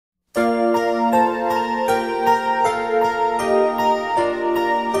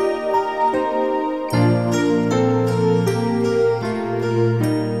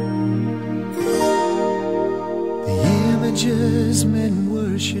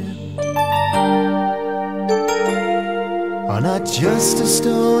are not just a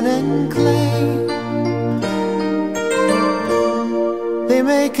stone and clay. They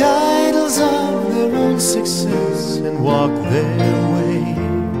make idols of their own success and walk their way.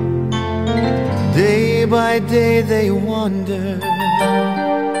 Day by day they wander,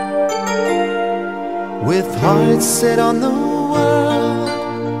 with hearts set on the world.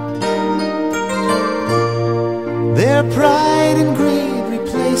 Their pride and greed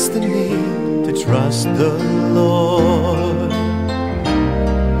replace the need to trust the Lord.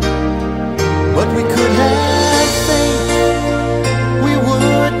 But we could have faith, we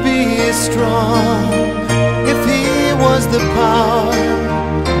would be strong, if He was the power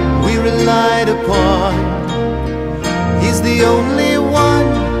we relied upon. He's the only one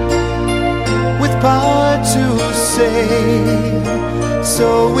with power to save.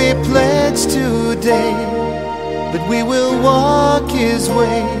 So we pledge today that we will walk His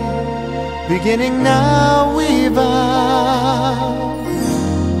way. Beginning now we vow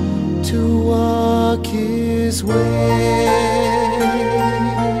to walk His way.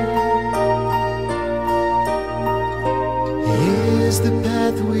 Here's the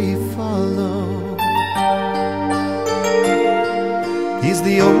path we follow. He's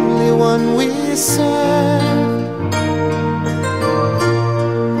the only one we serve.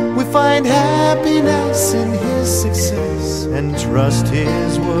 We find happiness in His success and trust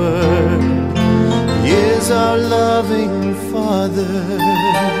His word. He is our loving Father,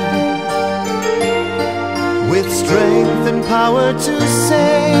 with strength and power to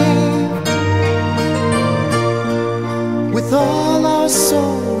save. With all our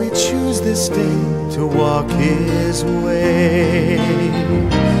soul we choose this day to walk His way.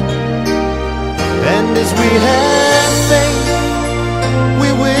 And as we have faith, we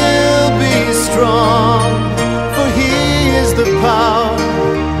will be strong, for He is the power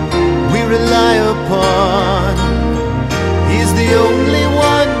we rely upon. He's the only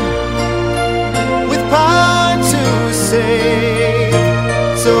one with power to save.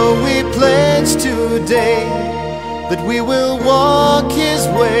 So we pledge today that we will walk His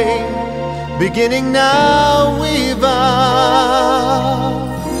way. Beginning now we vow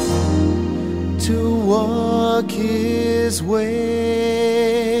to walk His way.